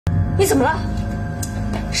你怎么了？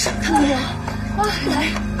伤看到没有？啊，来，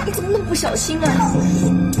你怎么那么不小心啊？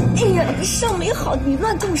哎呀，你伤没好，你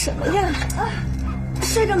乱动什么呀？啊，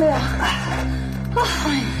摔着没有？啊，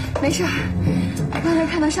没事儿。我刚才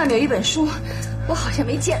看到上面有一本书，我好像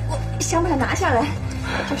没见过，想把它拿下来，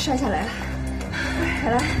就摔下来了。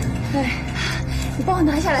来，你帮我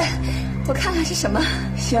拿下来，我看看是什么。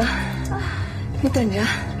行，你等着。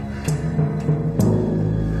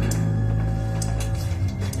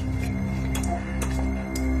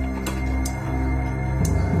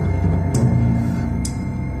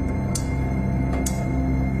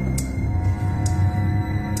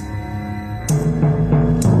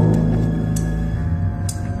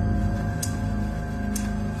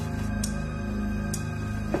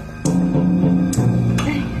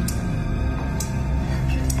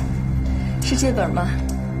这本吗？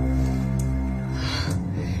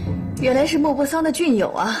原来是莫泊桑的俊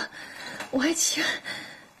友啊！我还奇怪，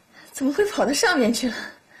怎么会跑到上面去了？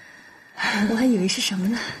我还以为是什么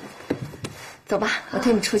呢。走吧，我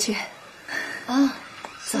带你出去。啊，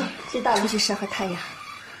走，知道了。出去晒会太阳。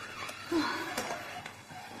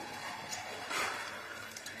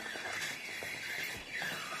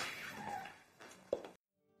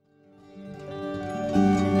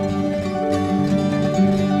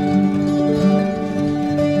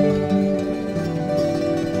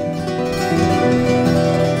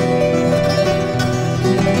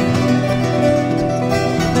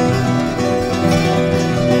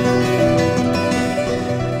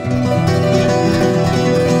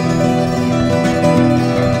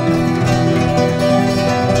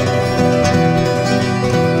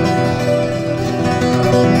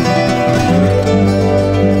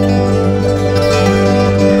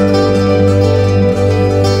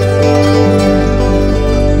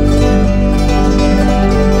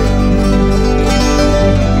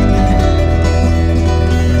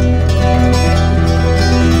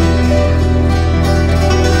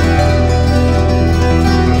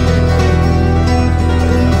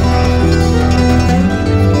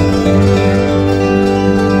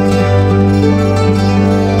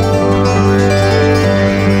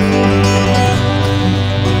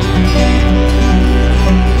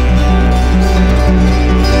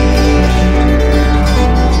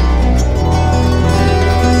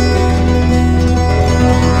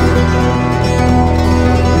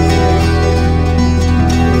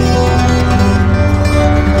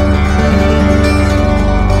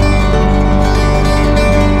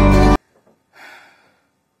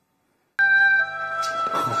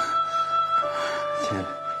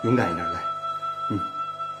勇敢一点，来，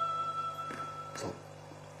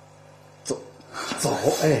走，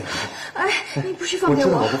哎，你不许放开我！我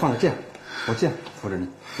知道我不放了，这样，我这样扶着你，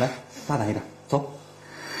来，大胆一点，走。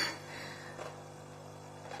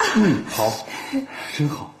好，真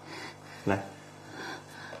好，来，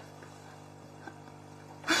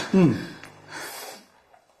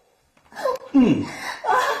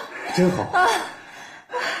真好，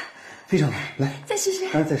非常好，来，再试试，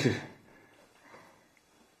再试试。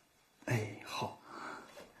哎，好，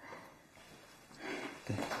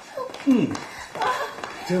对，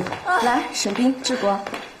真好。来，沈冰、志国，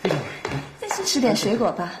非常好，来，再吃点水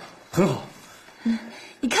果吧。很好。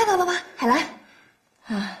你看到了吗，海兰？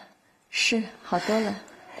啊，是好多了。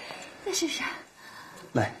再试试。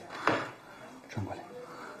来，转过来。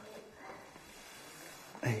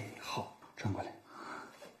哎，好，转过来。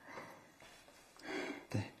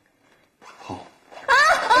对，好。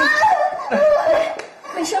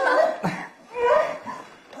没事吗？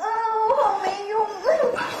我好没用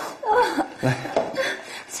啊！来，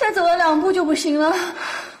才走了2步就不行了，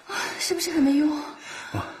是不是很没用？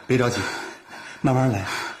别着急，慢慢来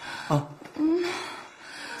啊。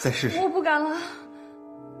再试试。我不敢了。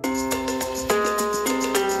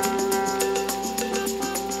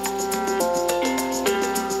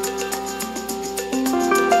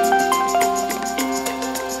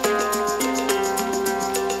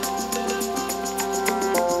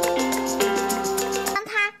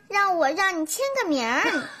让你签个名儿。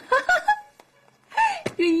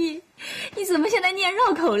如意，你怎么现在念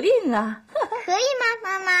绕口令啊？可以吗，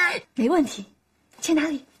妈妈？没问题。签哪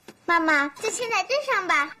里？妈妈，就签在这上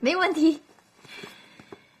吧。没问题。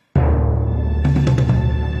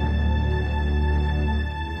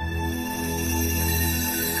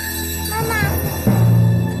妈妈，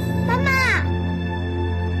妈妈。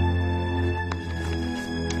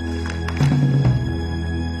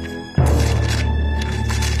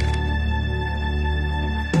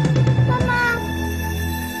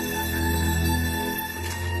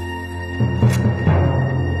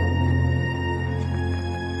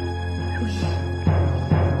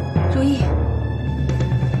如意，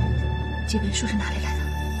这本书是哪里来的？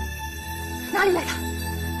哪里来的？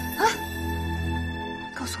啊！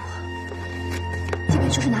告诉我，这本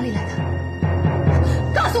书是哪里来的？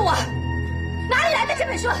告诉我，哪里来的这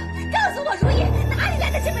本书？告诉我，如意，哪里来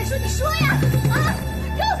的这本书？你说呀！啊！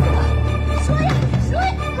告诉我，说呀，说呀！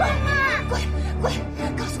滚！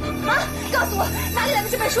告诉我啊！告诉我，哪里来的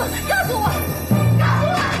这本书？告诉我，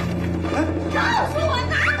告诉我，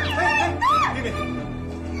哪里来的？妹妹，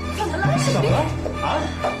怎么了？怎么了？啊？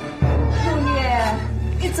陆叶，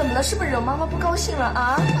你怎么了？是不是惹妈妈不高兴了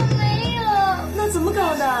啊？我没有。那怎么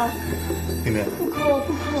搞的？妹妹，不哭。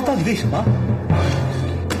这到底为什么？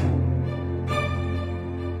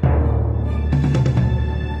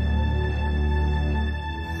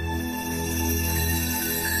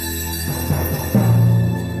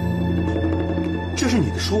这是你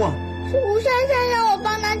的书啊？是吴珊珊让我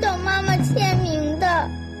帮她找妈妈签名的。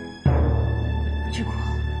志国，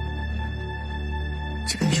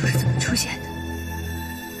这本书是怎么出现的？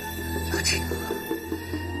要知道，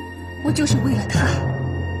我就是为了他，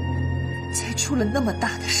才出了那么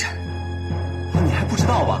大的事儿。你还不知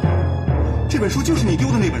道吧？这本书就是你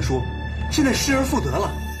丢的那本书，现在失而复得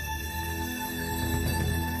了。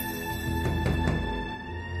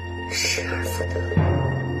失而复得？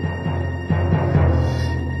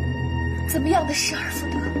怎么样的失而复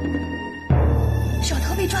得？小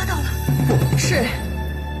偷被抓到了？不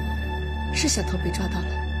是小偷被抓到了。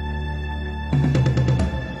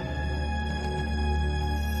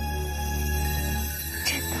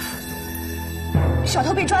真的？小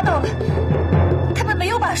偷被抓到了？他们没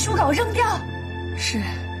有把书稿扔掉？是，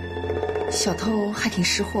小偷还挺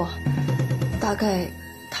识货，大概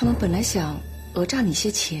他们本来想讹诈你些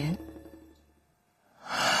钱。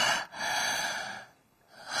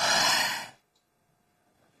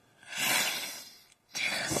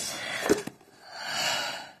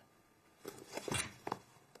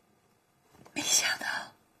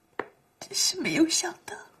没有想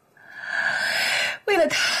到，为了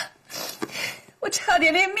他，我差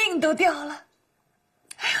点连命都掉了。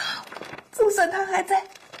哎呀，就算他还在，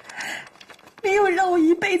没有让我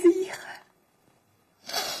一辈子遗憾。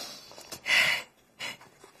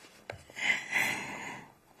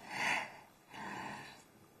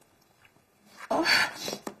哦，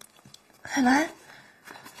海兰，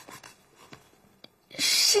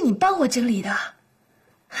是你帮我整理的？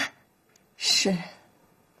是。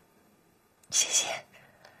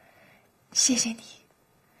谢谢你，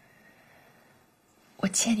我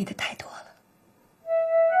欠你的太多了，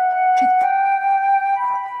真的。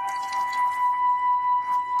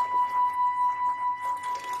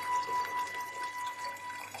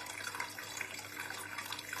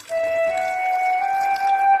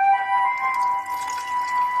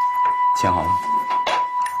签好了？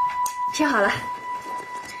签好了。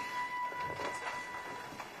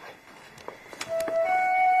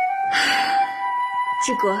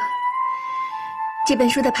志国，这本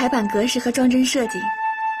书的排版格式和装帧设计，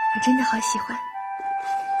我真的好喜欢。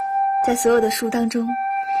在所有的书当中，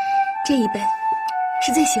这一本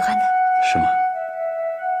是最喜欢的。是吗？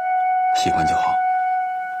喜欢就好。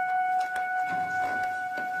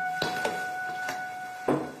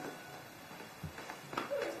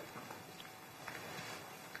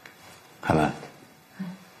海兰，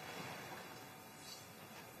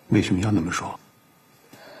为什么要那么说？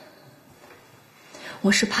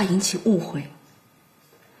我是怕引起误会。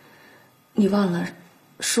你忘了，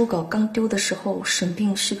书稿刚丢的时候，沈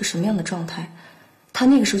病是个什么样的状态？他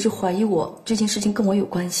那个时候就怀疑我这件事情跟我有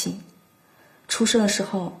关系。出生的时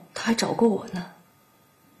候，他还找过我呢。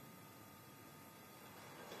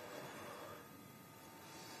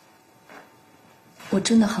我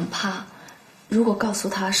真的很怕，如果告诉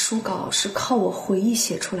他书稿是靠我回忆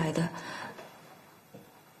写出来的，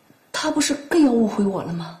他不是更要误会我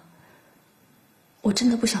了吗？我真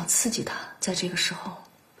的不想刺激他，在这个时候。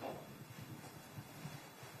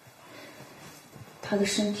他的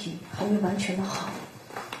身体还没完全的好，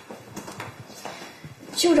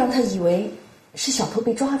就让他以为是小偷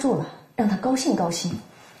被抓住了，让他高兴高兴。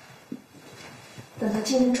等他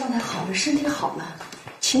精神状态好了，身体好了，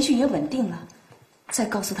情绪也稳定了，再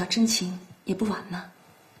告诉他真情也不晚呢。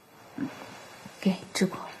给志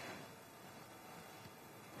国。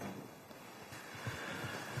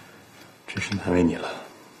真是难为你了，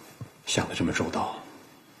想得这么周到。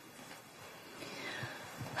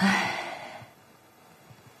唉，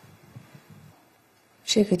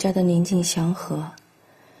这个家的宁静祥和，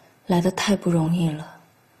来得太不容易了。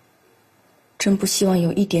真不希望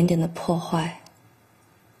有一点点的破坏。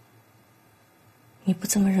你不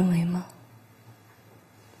这么认为吗？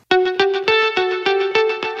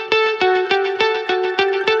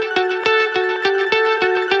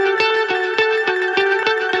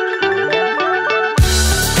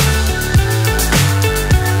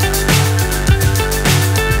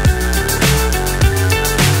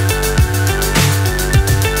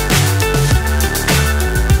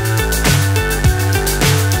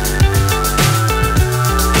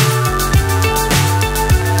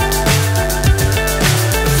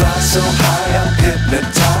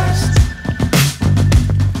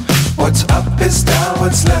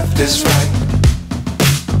 this right.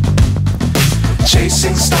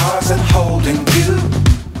 Chasing stars and holding you.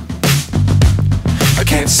 I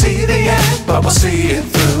can't see the end, but we'll see it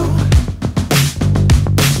through.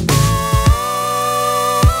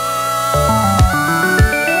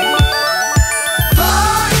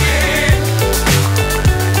 Flying,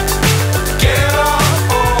 get on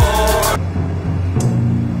board.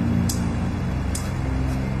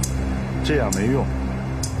 这样没用。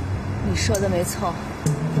你说的没错，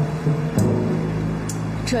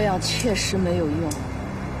这样确实没有用。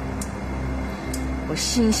我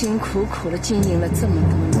辛辛苦苦的经营了这么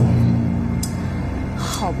多年，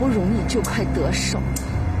好不容易就快得手了，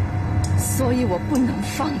所以我不能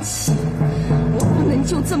放弃，我不能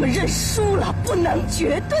就这么认输了，不能，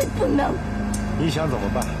绝对不能。你想怎么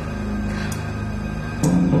办？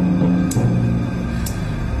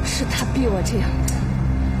是他逼我这样的，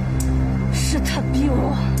是他逼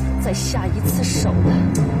我再下一次手的。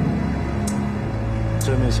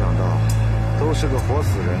真没想到，都是个活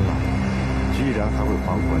死人了，居然还会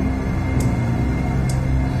还魂。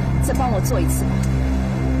再帮我做一次吧，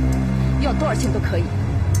要多少钱都可以。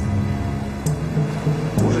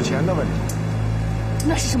不是钱的问题。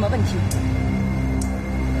那是什么问题？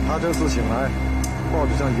他这次醒来，报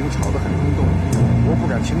纸上已经炒得很轰动，我不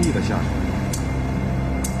敢轻易的下手。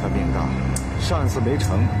他命大，上一次没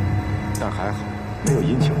成，但还好没有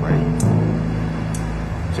引起怀疑。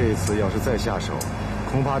这次要是再下手，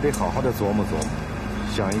恐怕得好好的琢磨琢磨，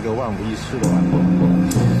想一个万无一失的办法。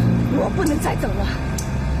我不能再等了，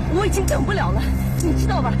我已经等不了了，你知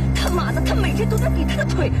道吧？他妈的，他每天都在给他的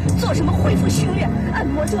腿做什么恢复训练，按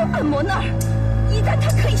摩这按摩那儿。一旦他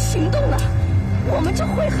可以行动了，我们就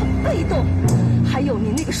会很被动。还有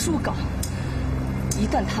你那个书稿，一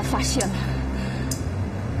旦他发现了，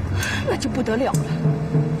那就不得了了。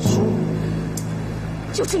书，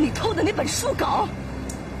就是你偷的那本书稿。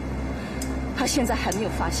他现在还没有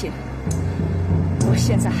发现，我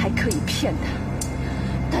现在还可以骗他，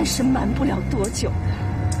但是瞒不了多久的。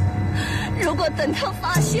如果等他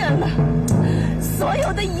发现了，所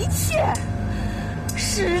有的一切，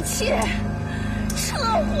失窃、车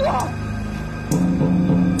祸，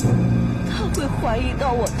他会怀疑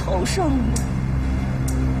到我头上的。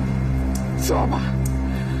做吧，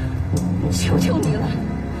求求你了，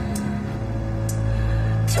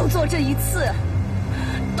就做这一次。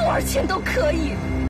多少钱都可以。